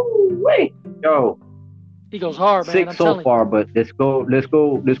 Wait, yo, He goes hard, man. 6 I'm so telling far, but let's go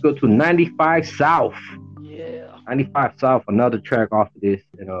to 95 South. you. Yeah. 95 South, another track off of this,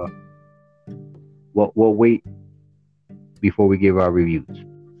 and we'll wait before we give our reviews.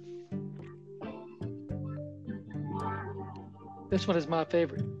 This one is my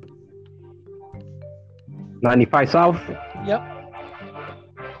favorite. 95 South. Yep.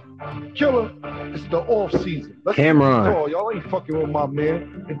 Killer, it's the off season. Let's Cameron. get this call. Y'all ain't fucking with my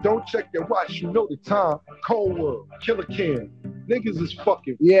man. And don't check your watch. You know the time. Cold World, Killer Cam. Niggas is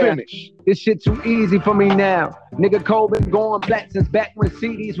fucking finished. This shit too easy for me now. Nigga Cole been going black since back when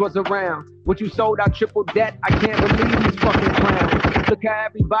CDs was around. What you sold, I tripled that. I can't believe these fucking clowns. Look how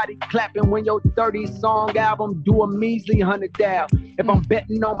everybody clapping when your 30-song album do a measly 100 down. If I'm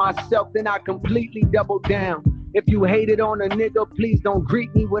betting on myself, then I completely double down. If you hated on a nigga, please don't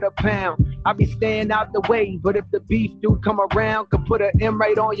greet me with a pound. I be staying out the way, but if the beef do come around, could put an M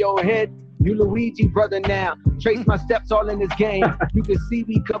right on your head. You Luigi brother now. Trace my steps all in this game. You can see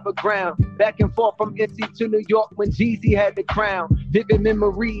we cover ground. Back and forth from NC to New York when Jeezy had the crown. Vivid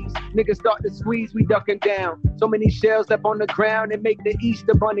memories. Niggas start to squeeze, we ducking down. So many shells left on the ground and make the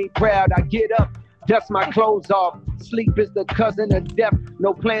Easter Bunny proud. I get up, dust my clothes off. Sleep is the cousin of death.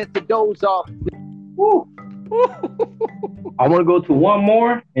 No plans to doze off. Woo. I want to go to one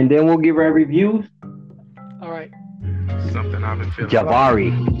more, and then we'll give our reviews. All right. Something I've been feeling. Jabari.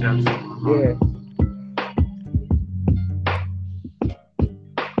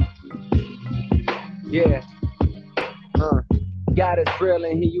 Yeah. Yeah. God is real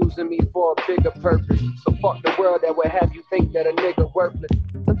and he using me for a bigger purpose. So fuck the world that would have you think that a nigga worthless.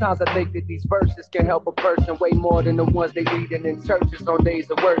 Sometimes I think that these verses can help a person way more than the ones they reading in churches on days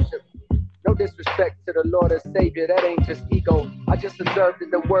of worship. No disrespect to the Lord and Savior, that ain't just ego. I just observed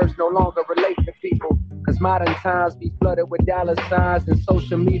that the words no longer relate to people. Cause modern times be flooded with dollar signs and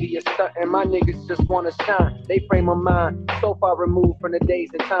social media stunting. My niggas just wanna shine. They frame of mind so far removed from the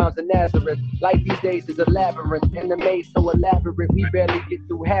days and times of Nazareth. Life these days is a labyrinth and the maze so elaborate we barely get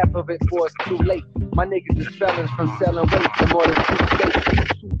through half of it before it's too late. My niggas is felons from selling weight for more than 2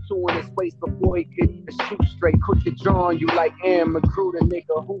 states. Shoot 2 in his waist before he could even shoot straight. Quick to draw on you like Aaron McGrew, the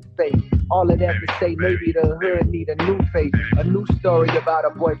nigga who fake. All of that to say maybe the hood need a new face. A new story about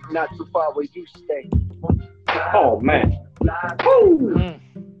a boy from not too far where you stay. Oh man. Woo.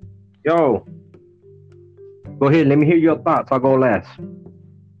 Yo. Go ahead, let me hear your thoughts. I'll go last.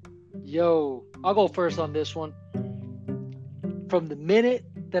 Yo, I'll go first on this one. From the minute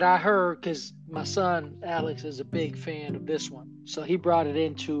that I heard, because my son Alex is a big fan of this one, so he brought it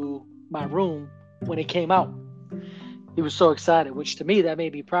into my room when it came out. He was so excited, which to me that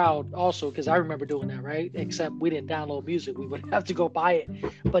made me proud also, because I remember doing that, right? Except we didn't download music, we would have to go buy it.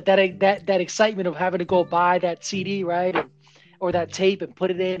 But that excitement of having to go buy that CD, right, or that tape and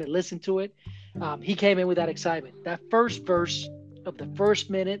put it in and listen to it, he came in with that excitement. That first verse of the first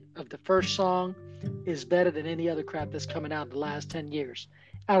minute of the first song is better than any other crap that's coming out in the last 10 years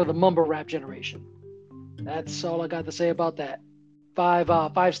out of the mumble rap generation. That's all I got to say about that.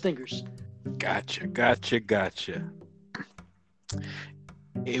 Five stingers. Gotcha.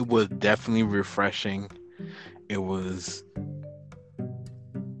 It was definitely refreshing. It was,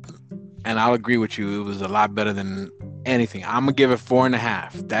 and I'll agree with you, it was a lot better than anything. I'm gonna give it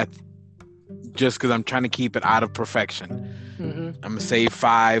 4.5. That's just because I'm trying to keep it out of perfection. Mm-hmm. I'm gonna say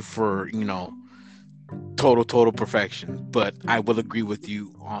 5 for total perfection. But I will agree with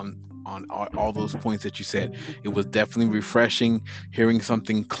you on all those points that you said. It was definitely refreshing hearing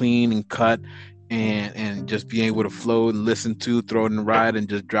something clean and cut. And just being able to flow and listen to, throw it in the ride, and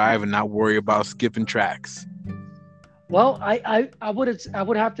just drive and not worry about skipping tracks. Well, I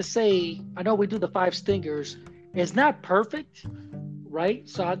would have to say, I know we do the 5 stingers. It's not perfect, right?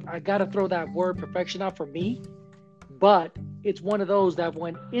 So I got to throw that word perfection out for me. But it's one of those that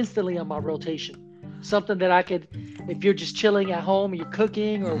went instantly on my rotation. Something that I could, if you're just chilling at home, you're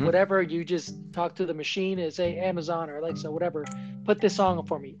cooking or whatever, you just talk to the machine and say Amazon or Alexa, whatever, put this song on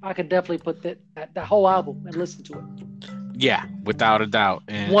for me. I could definitely put that whole album and listen to it. Yeah, without a doubt.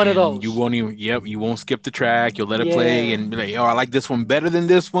 And one of those. You won't even, you won't skip the track. You'll let it play and be like, oh, I like this one better than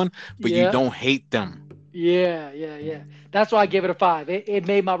this one, but you don't hate them. Yeah. That's why I give it a 5. It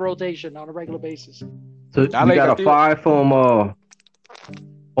made my rotation on a regular basis. So you got a 5 from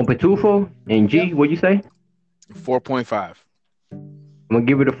on Pitufo and G. Yep. What'd you say? 4.5. I'm gonna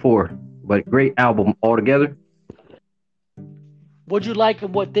give it a 4. But great album altogether. What'd you like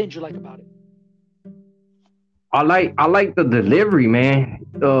and what didn't you like about it? I like the delivery, man.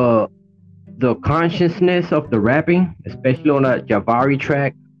 The the consciousness of the rapping, especially on that Javari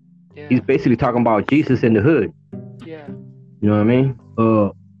track. Yeah. He's basically talking about Jesus in the hood. Yeah. You know what I mean?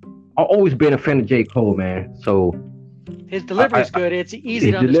 I've always been a fan of J. Cole, man. So his delivery is good. It's easy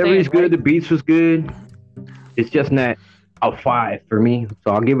his to understand. delivery is good. Right? The beats was good. It's just not a 5 for me.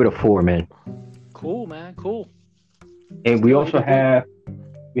 So I'll give it a 4, man. Cool, man. Cool. And we also have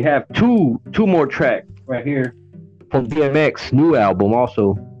two more tracks right here from DMX new album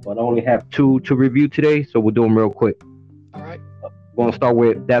also, but I only have 2 to review today, so we'll do them real quick. All right. We're gonna start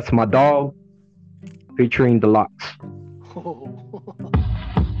with "That's My Dog" featuring The Lox.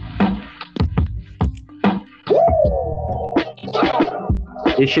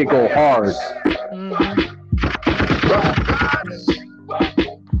 This shit go hard.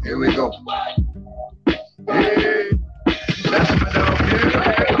 Here we go. That's my dog.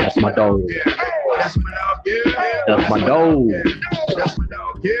 That's my dog. That's my dog. That's my dog. That's my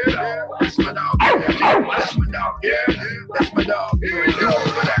dog. That's my dog. That's my dog. Do it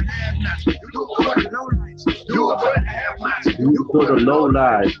for the have-nots. Do it for the low-lights. Do it for the have-nots. Do it for the low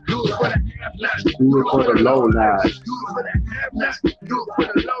lives. Do it for the have-nots. Do it for the low lives. Do it for the have-nots. Do it for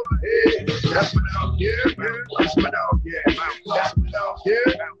the low-lives. That's my dog. That's my dog. That's my dog.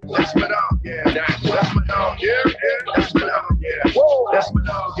 That's my dog. That's my dog. That's my dog. That's my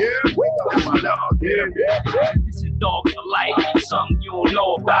dog. That's my dog. This is dog for life, something you don't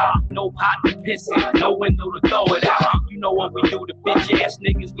know about. No pot to piss in, no window to throw it out. You know what we do to bitch ass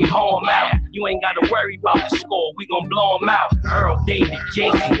niggas, we haul 'em out. You ain't gotta worry about the score, we gon' blow 'em out. Earl, David,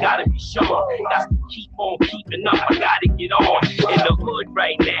 Jason, gotta be sure. Got to keep on keeping up, I gotta get on. In the hood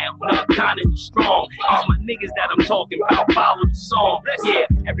right now, the economy strong. All my niggas that I'm talking about follow the song. Yeah,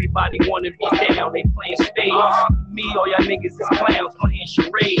 everybody wanna be down, they playing spades. Me, all y'all niggas is clowns playing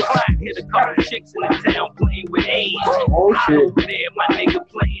charades. Hit a couple chicks in the town playing with AIDS. Oh shit. Over there, my nigga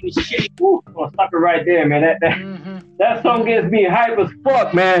playing the shit. Woo, I'm gonna stop it right there, man. That song gets me hype as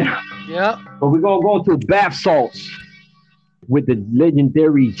fuck, man. Yep. But we're gonna go to Bath Salts with the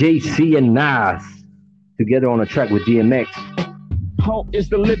legendary JC and Nas together on a track with DMX. Hope is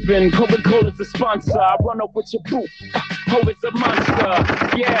the living, Coca-Cola's the sponsor. I run up with your poop. Hope is a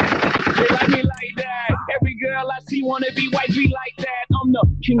monster. Yeah, they like me like that. Every girl I see wanna be white, be like that. I'm the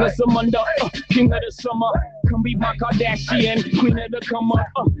king of Samunda, king of the summer. Come be my Kardashian, queen of the come up.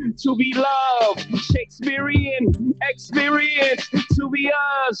 To be loved, Shakespearean experience. To be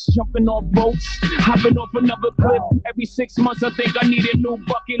us, jumping off boats, hopping off another cliff. Every 6 months I think I need a new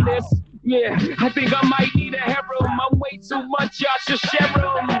bucket list. Yeah, I think I might need a harem. I'm way too much, y'all should share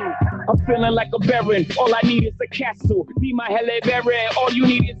 'em. I'm feeling like a baron. All I need is a castle. Be my Halle Berry. All you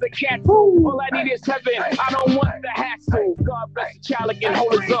need is a cat. All I need is heaven. I don't want the hassle. God bless the child again,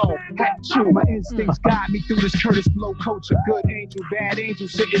 hold his own. True, my instincts guide me through this Curtis Blow culture. Good angel, bad angel,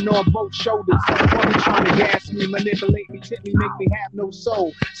 sitting on both shoulders. One trying to gas me, manipulate me, tip me, make me have no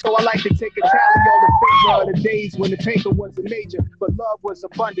soul. So I like to take a tally on the favor of the days when the paper wasn't major, but love was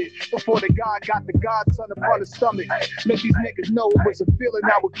abundant. Before the God got the godson upon the stomach. Make these niggas know it was a feeling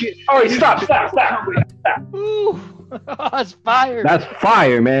I would get. All right, stop. Ooh, that's fire. That's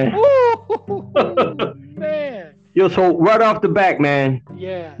fire, man. Ooh, man. Yo, so right off the back, man.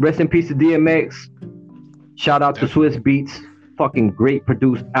 Yeah. Rest in peace to DMX. Shout out to Swiss Beats. Fucking great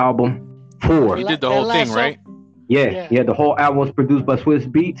produced album. 4. He did the whole thing, right? Yeah, the whole album was produced by Swiss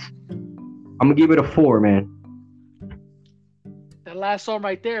Beats. I'm gonna give it a 4, man. That last song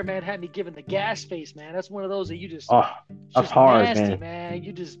right there, man, had me giving the gas face, man. That's one of those that you just. Oh, that's just hard, nasty, man.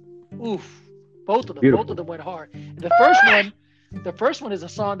 You just, oof. Both of them, Beautiful. both of them went hard. The first one is a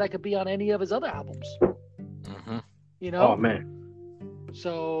song that could be on any of his other albums. Mm-hmm. You know. Oh man.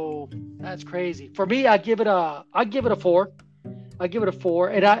 So that's crazy. For me, I give it a 4. I give it a 4,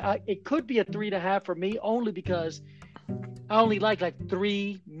 and I it could be a 3.5 for me, only because I only like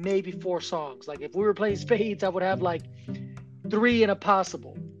 3, maybe 4 songs. Like if we were playing spades, I would have like 3 and a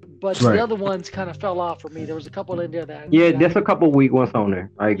possible. But Right. the other ones kind of fell off for me. There was a couple in there that. Yeah, there's a couple weak ones on there.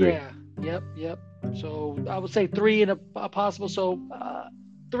 I agree. Yeah. Yep. So I would say 3 and a possible. So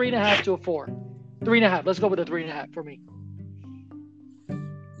 3.5 to a 4. 3.5. Let's go with a 3.5 for me.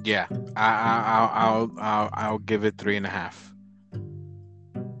 Yeah, I'll give it 3.5.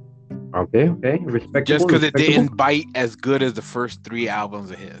 Okay. Respectable. Just because it respectable. didn't bite as good as the first 3 albums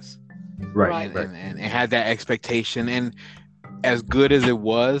of his. Right. And it had that expectation, and as good as it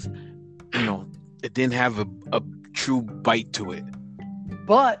was, you know, it didn't have a true bite to it.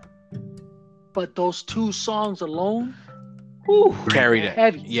 But those 2 songs alone, Carried it.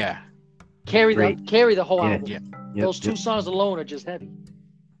 heavy. Yeah. Carry Great. the whole album. Yeah. Yep, Those 2 songs alone are just heavy.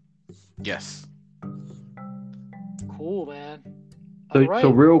 Yes. Cool, man. So, right.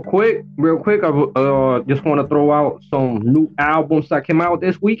 so real quick, I just want to throw out some new albums that came out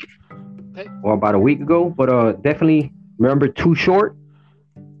this week, Okay. or about a week ago. But definitely remember Too Short.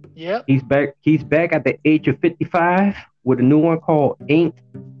 Yep. He's back. He's back at the age of 55 with a new one called Ain't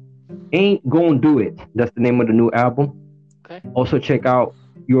Gonna Do It. That's the name of the new album. Okay. Also check out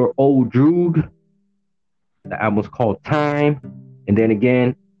Your Old Droog. The album's called Time. And then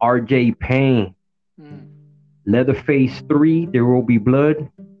again, RJ Payne. Leatherface 3, There Will Be Blood,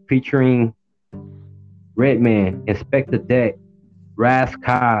 featuring Redman, Inspector Deck, Ras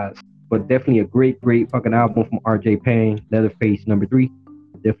Kass. But definitely a great fucking album from RJ Payne, Leatherface number 3.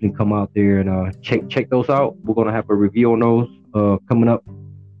 Definitely come out there and check those out. We're gonna have a review on those coming up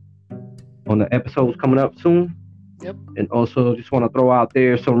on the episodes coming up soon. Yep. And also just want to throw out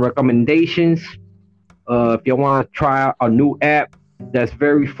there some recommendations. If you want to try out a new app that's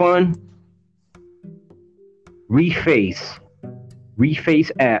very fun, Reface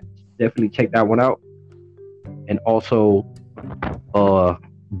app. Definitely check that one out. And also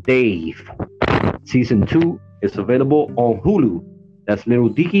Dave season 2 is available on Hulu. That's Lil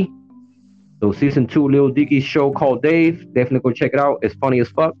Dicky. So season 2 Lil Dicky's show called Dave. Definitely go check it out. It's funny as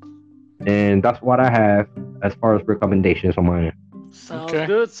fuck. And that's what I have as far as recommendations on my end. Sounds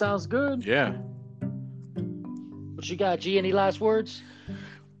good. Sounds good. Yeah. What you got, G? Any last words?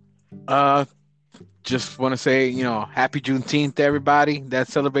 Just want to say, happy Juneteenth to everybody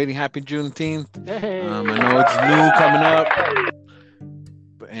that's celebrating happy Juneteenth. Hey. I know it's new coming up.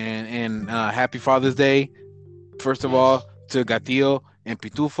 And happy Father's Day. First of all, to Gatillo and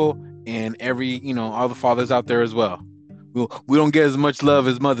Pitufo and all the fathers out there as well. We don't get as much love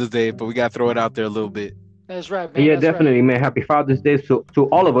as Mother's Day, but we got to throw it out there a little bit. That's right, man. Yeah, That's definitely, right. man. Happy Father's Day to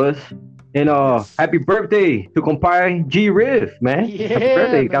all of us. And happy birthday to Compay G Riv, man. Yeah, happy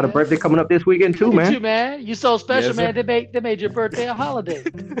birthday. man. Got a birthday coming up this weekend too, Look at man. you, man. You so special, Yes, man. sir. They made your birthday a holiday.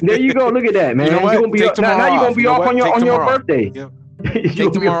 There you go. Look at that, man. You know what? You're gonna be Take tomorrow now you're gonna off. be You know off what? on your Take on your tomorrow off. birthday. Yep. You're Take gonna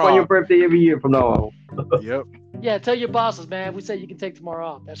be tomorrow off on your off. birthday every year from now on. Yep. Yeah, tell your bosses, man. We say you can take tomorrow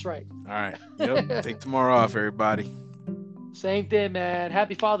off. That's right. All right. Yep. Take tomorrow off, everybody. Same thing, man.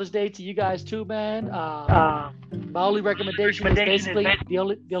 Happy Father's Day to you guys too, man. My only recommendation is basically the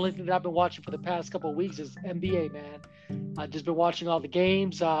only thing that I've been watching for the past couple of weeks is NBA, man. I've just been watching all the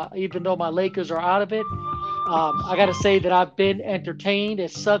games, even though my Lakers are out of it. I got to say that I've been entertained.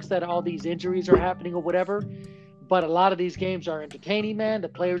 It sucks that all these injuries are happening or whatever, but a lot of these games are entertaining, man. The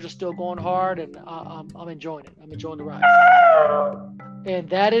players are still going hard, and I'm enjoying it. I'm enjoying the ride. And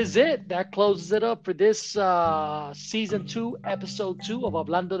that is it. That closes it up for this season 2, episode 2 of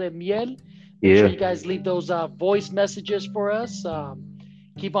Hablando de Miel. Make sure you guys leave those voice messages for us.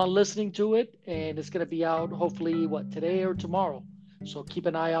 Keep on listening to it, and it's going to be out hopefully, today or tomorrow. So keep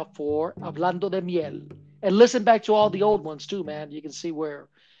an eye out for Hablando de Miel. And listen back to all the old ones too, man. You can see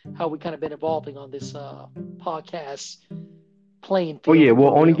how we kind of been evolving on this podcast playing field. Oh yeah, we're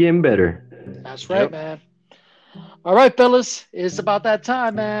only getting better. That's right, man. All right, fellas, it's about that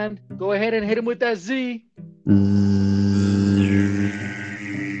time, man. Go ahead and hit him with that Z.